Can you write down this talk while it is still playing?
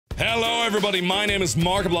Hello everybody, my name is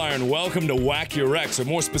Markiplier and welcome to Whack Your Ex, or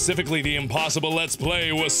more specifically the impossible Let's Play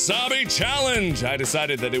Wasabi Challenge! I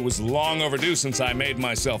decided that it was long overdue since I made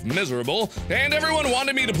myself miserable, and everyone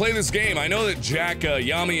wanted me to play this game. I know that Jack,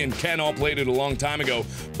 Yami, and Ken all played it a long time ago,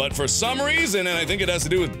 but for some reason, and I think it has to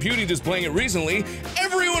do with Pewdie just playing it recently,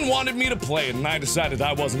 everyone wanted me to play it, and I decided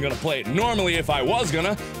I wasn't gonna play it. Normally, if I was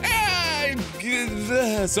gonna,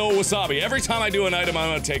 so wasabi. Every time I do an item,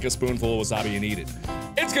 I'm gonna take a spoonful of wasabi and eat it.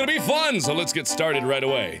 It's gonna be fun, so let's get started right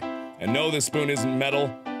away. And no, this spoon isn't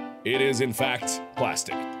metal. It is, in fact,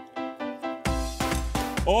 plastic.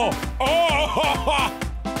 Oh! Oh!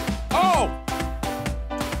 Oh!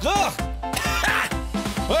 Ugh!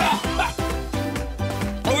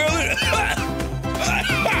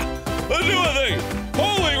 Let's do a thing!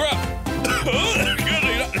 Holy crap!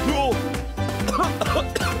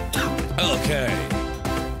 Okay.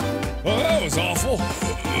 Well, that was awful.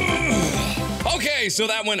 Okay, so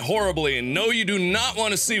that went horribly, and no, you do not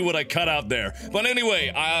want to see what I cut out there. But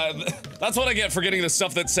anyway, that's what I get for getting the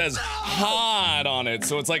stuff that says hot on it,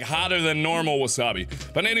 so it's like hotter than normal wasabi.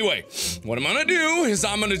 But anyway, what I'm gonna do is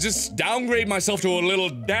I'm gonna just downgrade myself to a little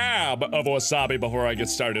dab of wasabi before I get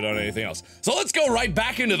started on anything else. So let's go right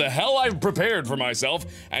back into the hell I've prepared for myself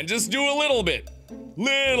and just do a little bit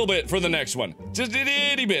for the next one. Just a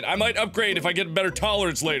itty bit. I might upgrade if I get better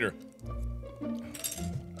tolerance later.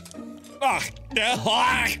 Oh,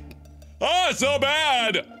 it's so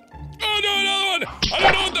bad! Oh no, another one!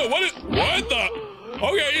 I don't know what the,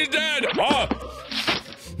 okay, he's dead!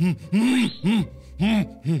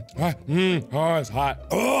 Oh, it's hot.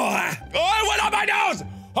 Oh, it went on my nose!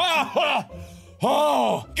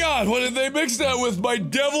 Oh, God, what did they mix that with? My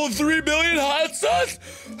devil 3 billion hot sauce?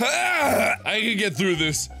 I can get through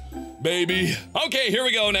this, baby. Okay, here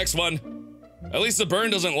we go, next one. At least the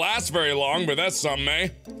burn doesn't last very long, but that's something, eh?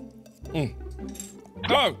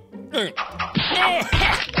 Oh. Okay, why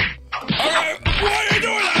are you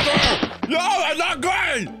doing that for? No, that's not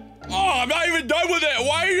good! Oh, I'm not even done with it!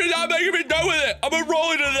 Why are you not making me done with it? I'm gonna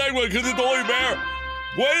roll into the next one because it's only fair.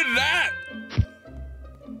 What is that?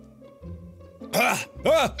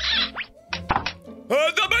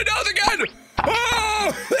 It's up my nose again!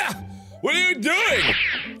 Oh! What are you doing?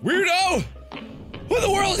 Weirdo! What in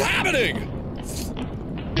the world is happening?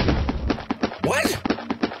 What?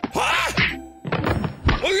 Huh?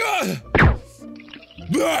 Oh God!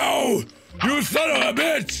 No! You son of a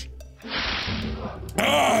bitch!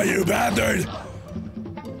 Ah, you bastard!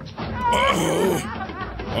 Oh!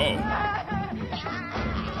 Oh.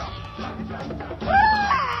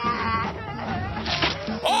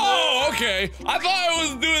 Oh, okay. I thought I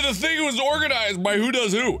was doing the thing that was organized by who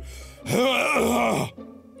does who.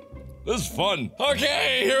 This is fun.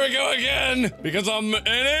 Okay, here we go again. Because I'm an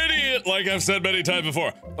idiot, like I've said many times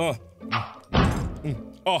before.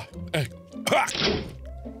 What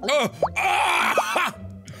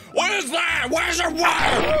is that? Where's your water?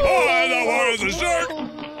 Oh, I thought water was a shark.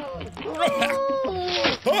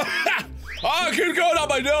 Oh, it keeps going up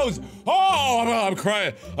my nose. Oh, I'm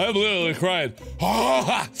crying. I'm literally crying.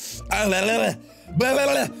 Oh, it's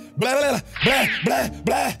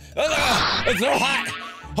so hot.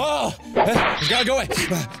 Oh, it's gotta go away.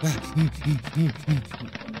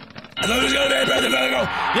 I thought it was gonna be better than go.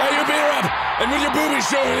 Yeah, you beat her up, and with your boobies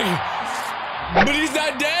showing. But he's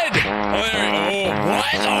not dead. Oh, there he go. Oh,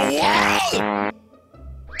 what in the world?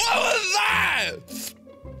 What was that?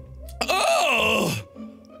 Oh,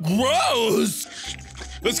 gross.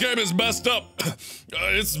 This game is messed up.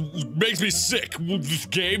 It makes me sick. This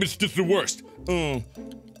game is just the worst.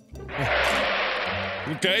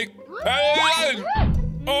 Okay.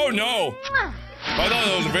 Oh no. I thought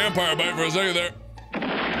that was a vampire bite for a second there.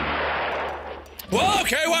 Well,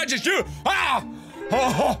 okay, why'd you shoot? Ah!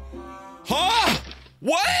 Oh, huh?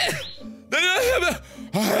 What?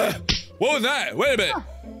 What was that? Wait a minute.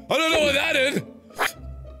 I don't know what that is.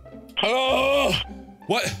 Oh,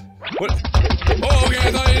 what? What? Oh, okay,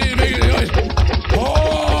 I thought you needed to make a noise.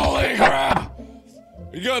 Holy crap!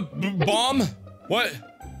 You got a bomb? What?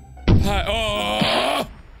 Hi. Oh.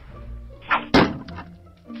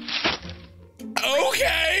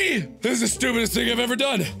 Okay! This is the stupidest thing I've ever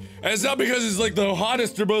done. And it's not because it's like the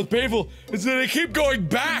hottest or most painful, it's that I keep going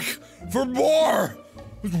back for more!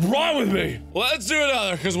 What's wrong with me? Let's do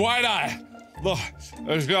another, because why not? Look,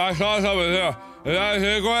 I saw something here. Is that a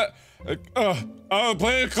secret? Oh,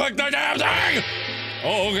 please click the damn thing!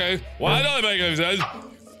 Oh, okay. Why not make any sense?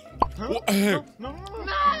 No.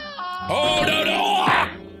 Oh, no!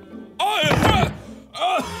 Oh!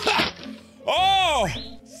 Oh!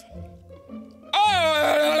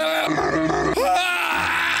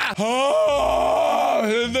 Oh,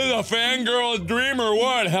 is this a fangirl dream or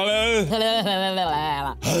what?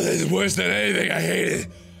 This is worse than anything. I hate it.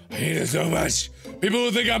 I hate it so much. People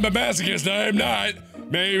will think I'm a masochist. I am not.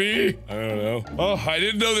 Maybe. I don't know. Oh, I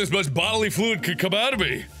didn't know this much bodily fluid could come out of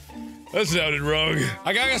me. That sounded wrong.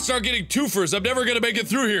 I gotta start getting twofers. I'm never gonna make it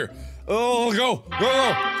through here. Oh, go.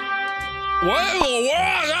 What in the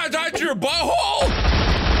world? That's your butthole?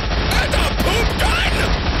 That's a poop gun?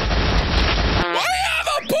 Why do you have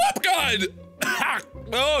a poop gun?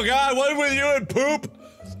 Oh, God, what with you and poop?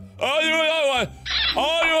 Oh, you another one.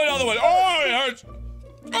 Oh, you another one. Oh, it hurts.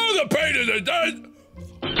 Oh, the pain is intense.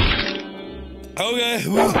 Okay.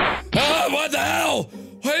 Oh, what the hell?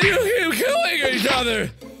 Why do you keep killing each other?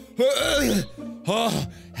 Oh,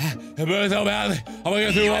 it burns so badly. I'm gonna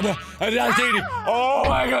get through one more. I'm not eating. Oh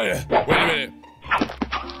my goodness. Wait a minute.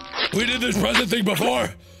 We did this present thing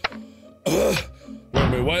before. Wait a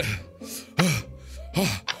minute, what?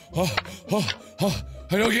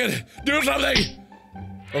 I don't get it. Do something.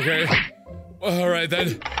 Okay. Alright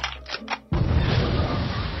then.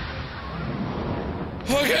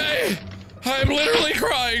 Okay. I'm literally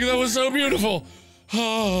crying. That was so beautiful.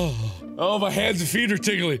 Oh, my hands and feet are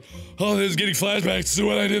tingling. Oh, this is getting flashbacks to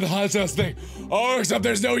when I did the hot sauce thing. Oh, except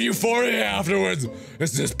there's no euphoria afterwards.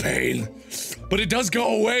 It's just pain. But it does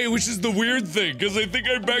go away, which is the weird thing, because I think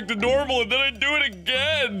I'm back to normal and then I do it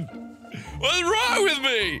again. What's wrong with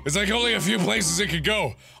me? It's like only a few places it could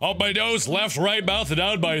go. Up my nose, left, right mouth, and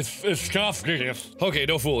down my scuff. Okay,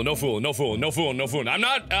 no fooling, no fooling, no fooling, no fooling, no fooling. I'm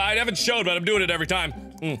not, I haven't showed, but I'm doing it every time.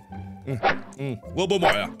 A little bit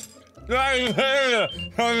more, yeah.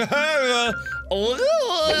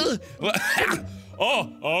 Oh,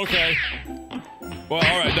 okay. Well,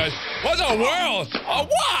 alright, guys. What the world?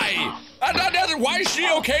 Why? Why is she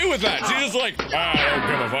okay with that? She's just like, I don't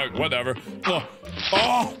give a fuck, whatever.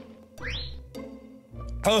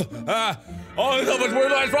 Oh, there's so much more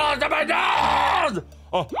lights wrong to my nose!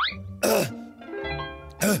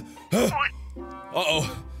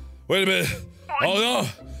 Uh-oh. Wait a minute. Oh, no.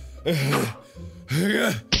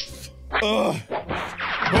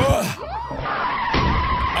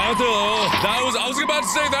 I was about to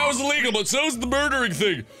say that was illegal, but so is the murdering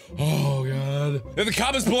thing. Oh, God. In the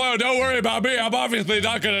comments below, don't worry about me. I'm obviously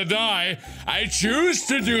not gonna die. I choose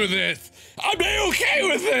to do this. I'm okay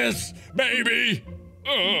with this, baby.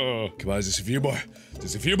 Come on, just a few more.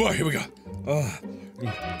 Just a few more. Here we go.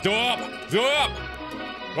 Go up. Go up.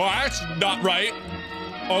 Oh, that's not right.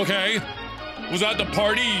 Okay. Was that the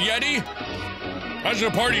party Yeti? That's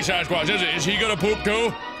the party Sasquatch, is it? Is he gonna poop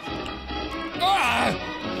too?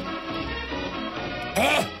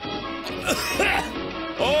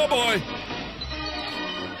 Oh boy.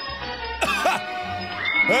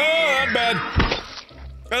 That's bad.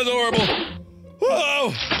 That's horrible.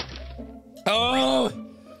 Whoa. Oh.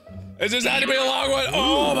 Is this had to be a long one?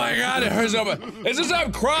 Oh my God, it hurts so much. It's just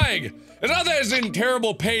I'm crying. It's not that it's in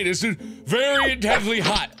terrible pain, it's just very intensely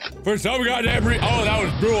hot. For some goddamn reason. Oh, that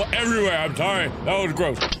was brutal everywhere. I'm sorry. That was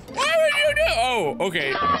gross. Why would you do? Oh,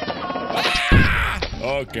 okay.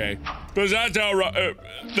 Okay. Because that's how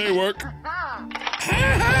they work.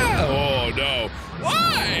 Oh no.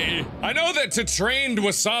 Why? I know that to trained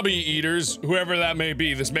wasabi eaters, whoever that may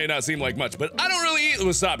be, this may not seem like much, but I don't really eat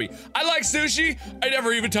wasabi. I like sushi. I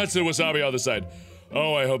never even touch the wasabi on the side.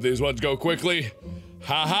 Oh, I hope these ones go quickly.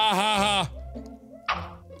 Ha ha ha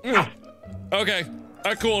ha. Okay.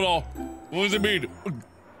 I cooled all. What does it mean?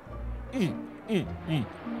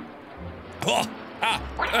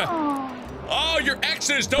 Oh, your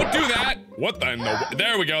exes, don't do that. What the no?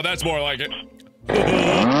 There we go. That's more like it.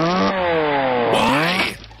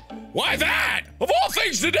 Why? Why that? Of all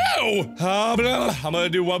things to do! I'm gonna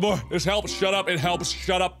do one more. This helps. Shut up. It helps.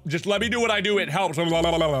 Shut up. Just let me do what I do. It helps. Okay,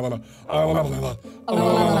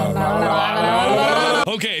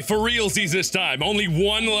 for realsies this time. Only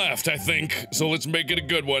one left, I think. So let's make it a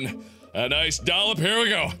good one. A nice dollop. Here we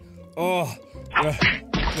go. Oh.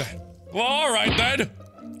 Well, all right then.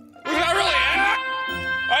 Was that really it?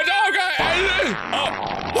 I don't got anything. Oh.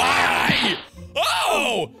 Why?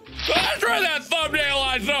 Oh! That's where that thumbnail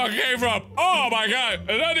I saw came from. Oh my God. Is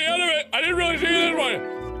that the end of it? I didn't really see this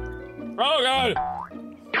one. Oh God.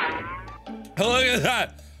 Look at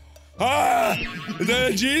that. Is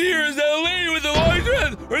that a genie or is that a lady with the long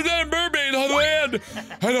dress? Or is that a mermaid on the land?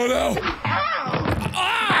 I don't know.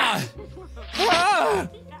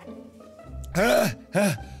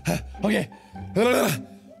 Okay.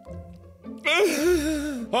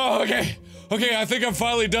 Oh, okay. Okay, I think I'm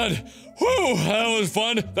finally done. Whew, that was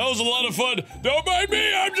fun. That was a lot of fun. Don't mind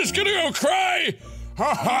me, I'm just gonna go cry.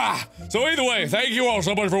 Ha ha! So either way, thank you all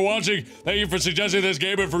so much for watching. Thank you for suggesting this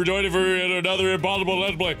game and for joining for another impossible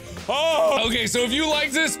Let's Play. Oh! Okay, so if you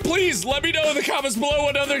like this, please let me know in the comments below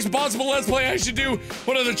what other impossible Let's Play I should do.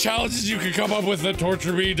 What other challenges you can come up with that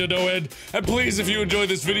torture me to no end. And please, if you enjoyed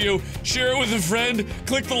this video, share it with a friend.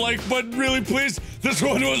 Click the like button, really please. This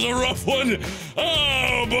one was a rough one.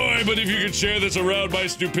 Oh boy, but if you could share this around, my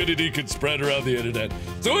stupidity could spread around the internet.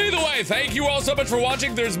 So either way, thank you all so much for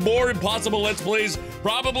watching. There's more impossible Let's Plays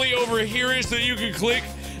probably over here-ish that you can click.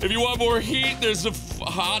 If you want more heat, there's the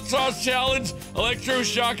hot sauce challenge,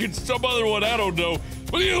 electroshock, and some other one, I don't know.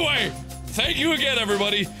 But either way, thank you again,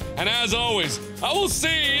 everybody. And as always, I will see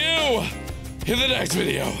you in the next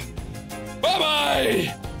video.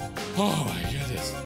 Bye-bye. Oh my God.